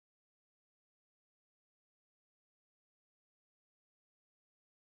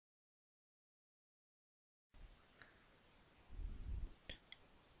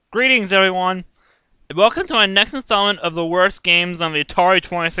Greetings, everyone, and welcome to my next installment of the worst games on the Atari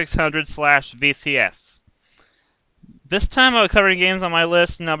 2600/VCS. This time I'll be covering games on my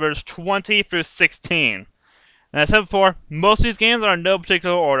list numbers 20 through 16. And as I said before, most of these games are in no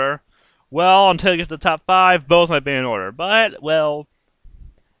particular order. Well, until you get to the top 5, both might be in order. But, well,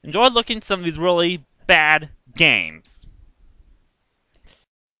 enjoy looking at some of these really bad games.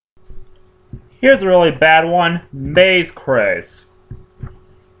 Here's a really bad one, Maze Craze.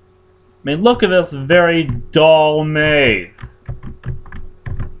 I mean, look at this very dull maze.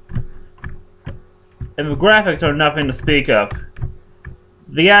 And the graphics are nothing to speak of.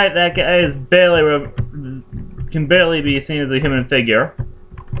 That guy is can barely be seen as a human figure.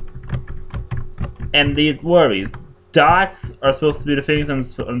 And these dots are supposed to be the things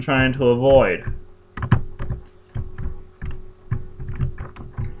I'm trying to avoid.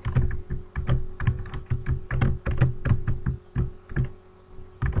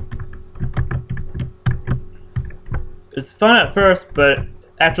 It's fun at first, but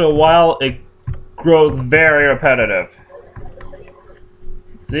after a while it grows very repetitive.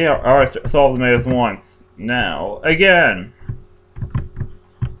 See, I already solved the maze once. Now, again.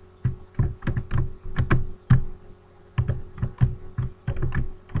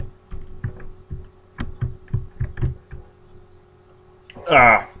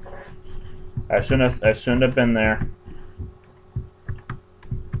 Ah. I shouldn't have been there.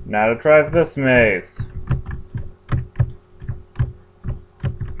 Now to try this maze.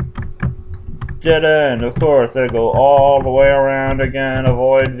 Get in, of course, I go all the way around again,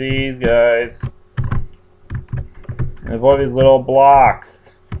 avoid these guys. Avoid these little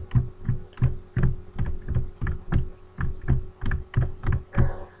blocks.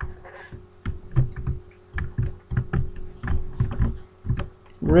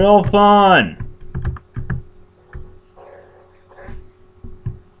 Real fun.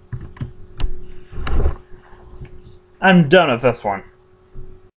 I'm done with this one.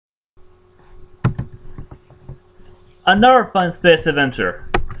 Another fun space adventure,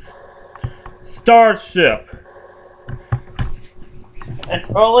 Starship. An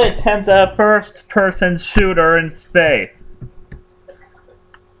early attempt at a first-person shooter in space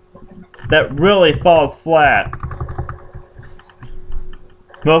that really falls flat.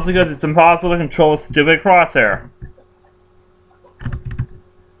 Mostly because it's impossible to control a stupid crosshair.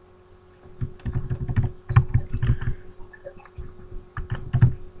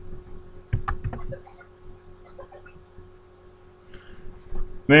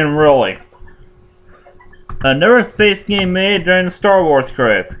 I mean, really. Another space game made during the Star Wars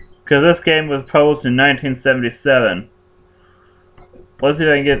craze, because this game was published in 1977. Let's see if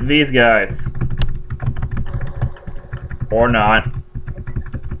I can get these guys. Or not.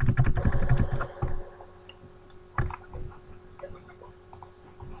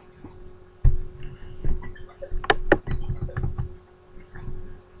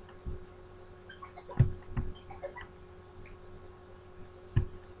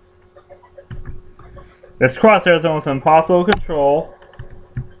 This crosshair is almost impossible to control.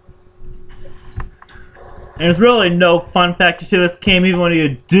 And there's really no fun factor to this game even when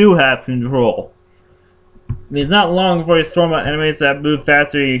you do have control. I mean, it's not long before you storm out enemies that move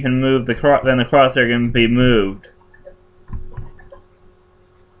faster you can move than the crosshair can be moved.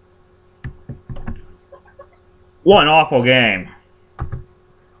 What an awful game.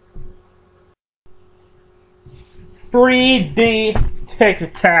 3D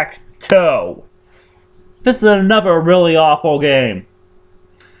tic-tac-toe. This is another really awful game.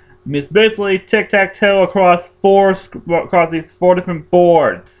 I mean, it's basically tic-tac-toe across these 4 different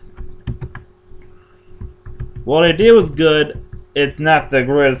boards. Well, the idea was good. It's not the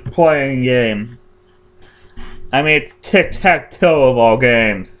greatest playing game. I mean, it's tic-tac-toe of all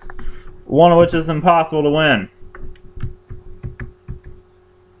games. One of which is impossible to win.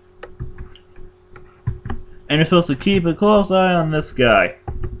 And you're supposed to keep a close eye on this guy.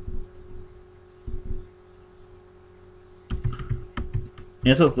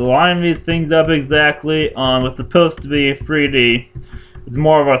 You're supposed to line these things up exactly on what's supposed to be 3D. It's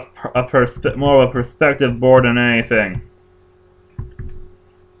more of a perspective board than anything.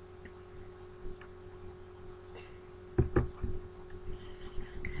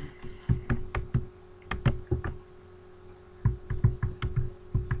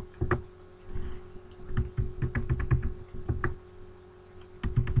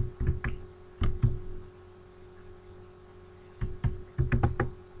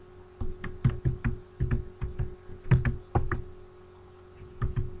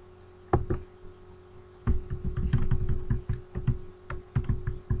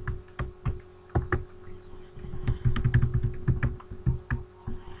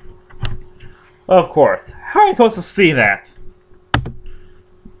 Of course. How are you supposed to see that?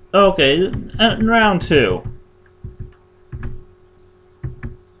 Okay, round 2.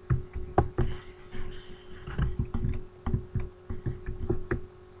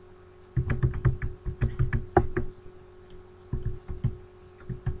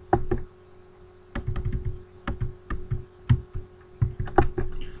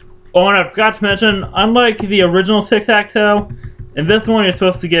 Oh, and I forgot to mention, unlike the original tic-tac-toe, in this one you're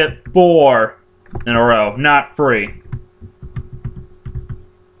supposed to get 4 in a row, not 3.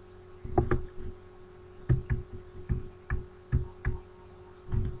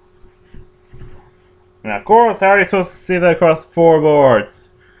 And of course, how are you supposed to see that across 4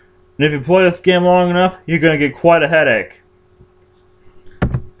 boards? And if you play this game long enough, you're going to get quite a headache.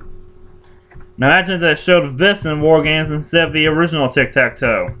 Now imagine if they showed this in War Games instead of the original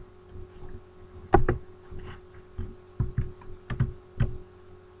tic-tac-toe.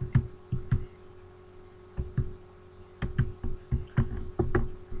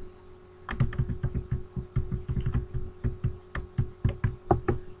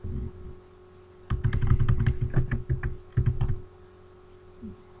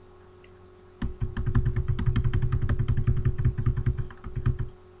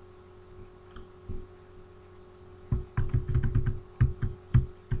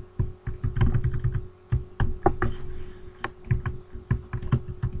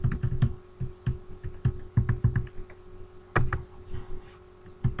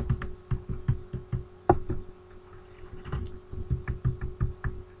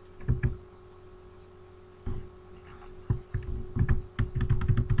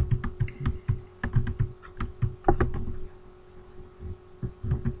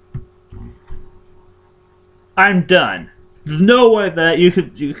 I'm done. There's no way that you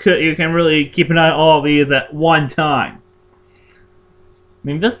can really keep an eye on all of these at one time. I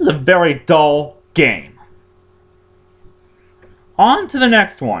mean, this is a very dull game. On to the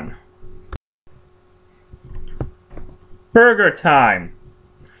next one. Burger Time.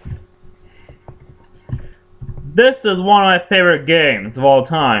 This is one of my favorite games of all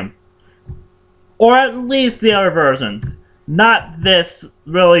time. Or at least the other versions. Not this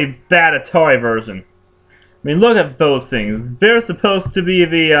really bad Atari version. I mean, look at those things. They're supposed to be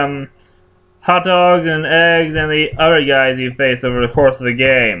the, hot dogs and eggs and the other guys you face over the course of the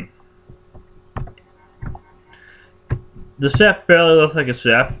game. The chef barely looks like a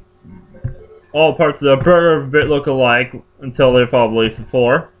chef. All parts of the burger look alike until they fall beneath the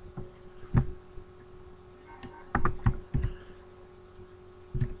floor.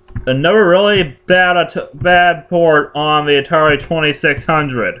 Another really bad port on the Atari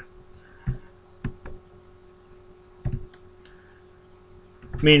 2600.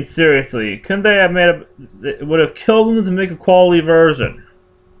 I mean, seriously, couldn't they have made a... It would have killed them to make a quality version.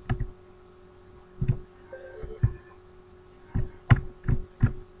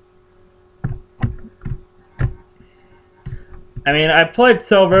 I mean, I played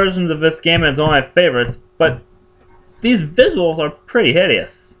several versions of this game and it's one of my favorites, but these visuals are pretty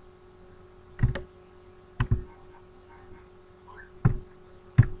hideous.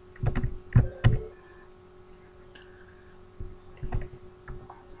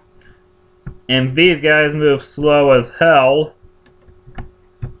 And these guys move slow as hell.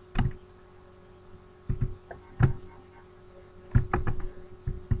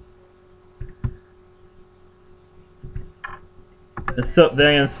 So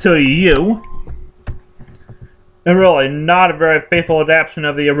do you. And really, not a very faithful adaptation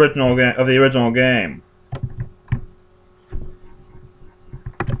of the original game.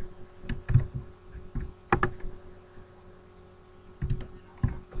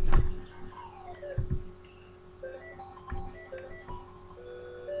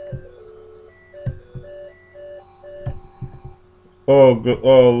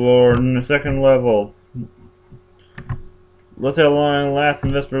 Oh Lord, in the second level. Let's see how long it lasts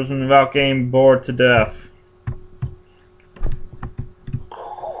in this version without getting bored to death.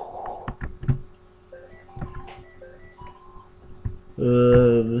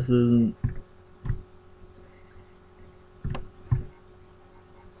 This isn't...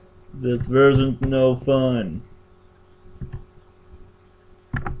 This version's no fun.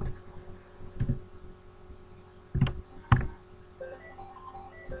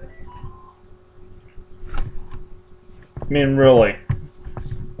 I mean, really.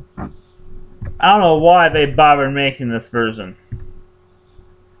 I don't know why they bothered making this version.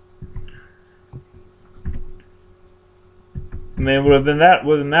 I mean, it would have been that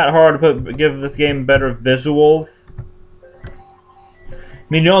hard to give this game better visuals. I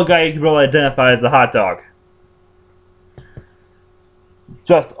mean, the only guy you can really identify is the hot dog.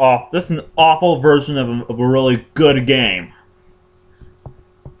 just off. This is an awful version of a really good game.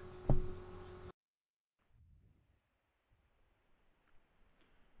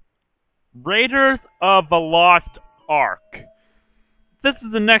 Raiders of the Lost Ark. This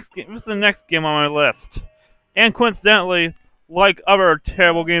is the next game. This is the next game on my list. And coincidentally, like other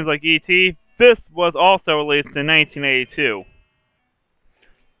terrible games like E.T., this was also released in 1982.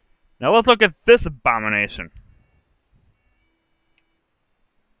 Now let's look at this abomination.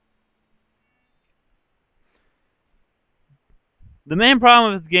 The main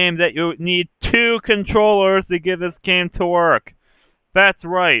problem with this game is that you need two controllers to get this game to work. That's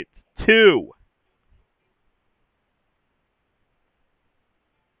right, two.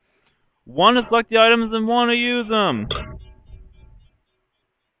 One to select the items and one to use them.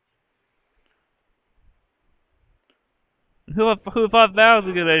 Who thought that was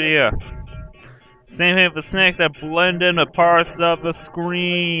a good idea? Same thing with the snakes that blend into parts of the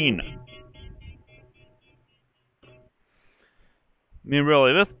screen. I mean,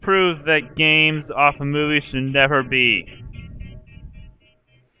 really, this proves that games off of movies should never be.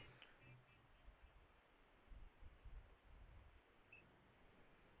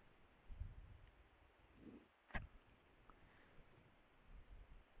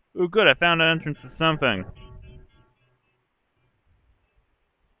 Ooh, good, I found an entrance to something.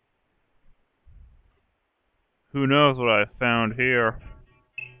 Who knows what I found here?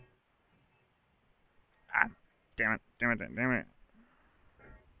 Ah, damn it, damn it, damn it.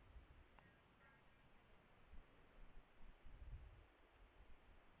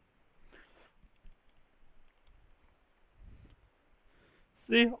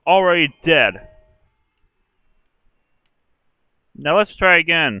 See? Already dead. Now let's try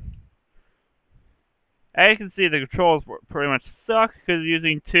again. As you can see, the controls pretty much suck because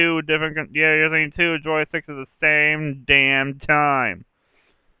using two joysticks at the same damn time.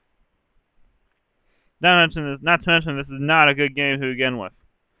 Not to mention this is not a good game to begin with.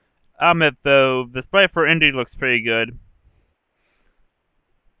 I'll admit though, the sprite for indie looks pretty good.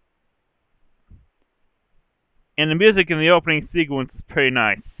 And the music in the opening sequence is pretty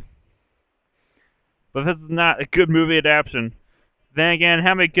nice. But this is not a good movie adaptation. Then again,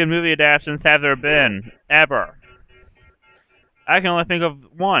 how many good movie adaptations have there been? Ever? I can only think of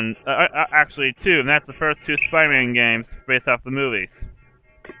one, actually two, and that's the first two Spider-Man games based off the movies.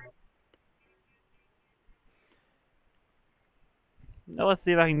 Now let's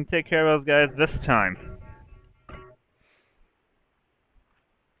see if I can take care of those guys this time.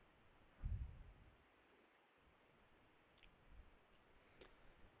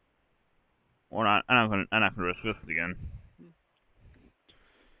 Or not. I'm not gonna risk this again.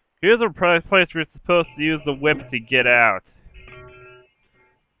 Here's a place where you're supposed to use the whip to get out.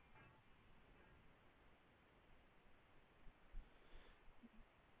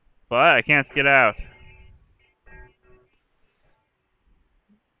 But I can't get out.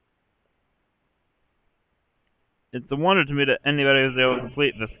 It's a wonder to me that anybody was able to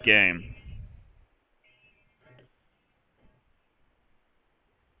complete this game.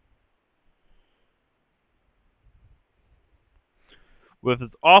 With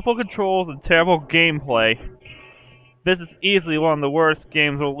its awful controls and terrible gameplay, this is easily one of the worst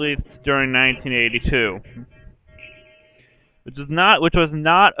games released during 1982. Which was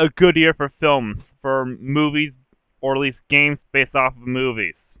not a good year for films, for movies, or at least games based off of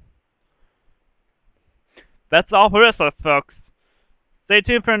movies. That's all for this list, folks. Stay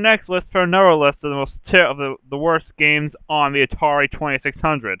tuned for the next list for another list of the worst games on the Atari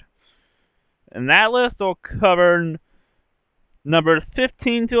 2600. And that list will cover numbers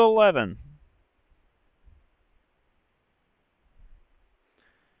 15 to 11.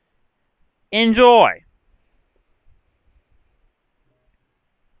 Enjoy!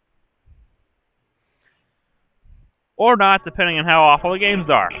 Or not, depending on how awful the games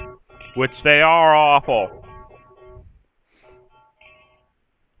are. Which they are awful.